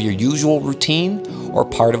part of your usual routine or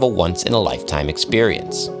part of a once-in-a-lifetime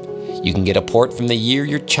experience. You can get a port from the year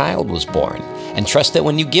your child was born and trust that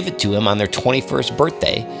when you give it to him on their 21st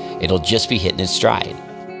birthday, it'll just be hitting its stride.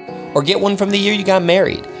 Or get one from the year you got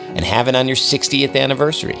married and have it on your 60th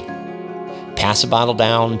anniversary. Pass a bottle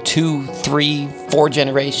down 2, 3, 4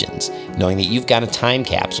 generations, knowing that you've got a time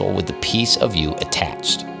capsule with the piece of you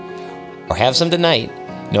attached. Or have some tonight,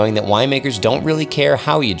 knowing that winemakers don't really care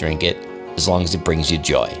how you drink it, as long as it brings you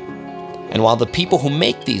joy. And while the people who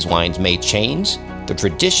make these wines may change, the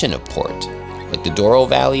tradition of port, like the Douro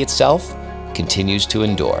Valley itself, continues to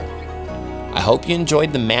endure. I hope you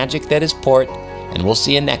enjoyed the magic that is port, and we'll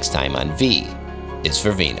see you next time on V is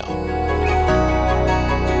for Vino.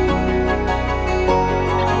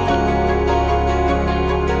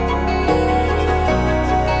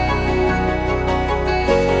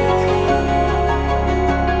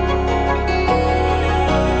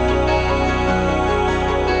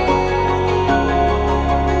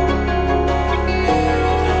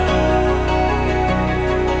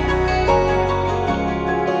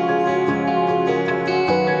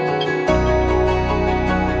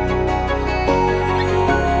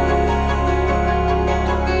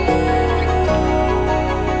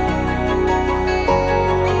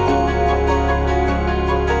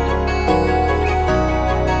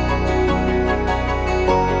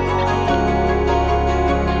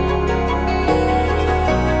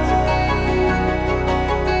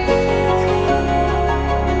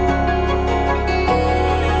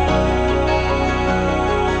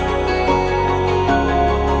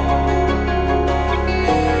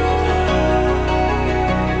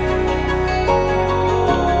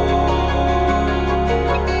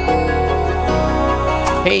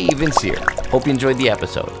 Hey, Vince here. Hope you enjoyed the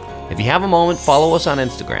episode. If you have a moment, follow us on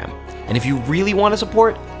Instagram. And if you really want to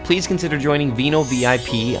support, please consider joining Vino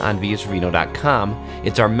VIP on visforvino.com.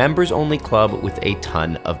 It's our members-only club with a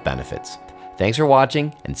ton of benefits. Thanks for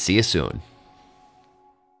watching, and see you soon.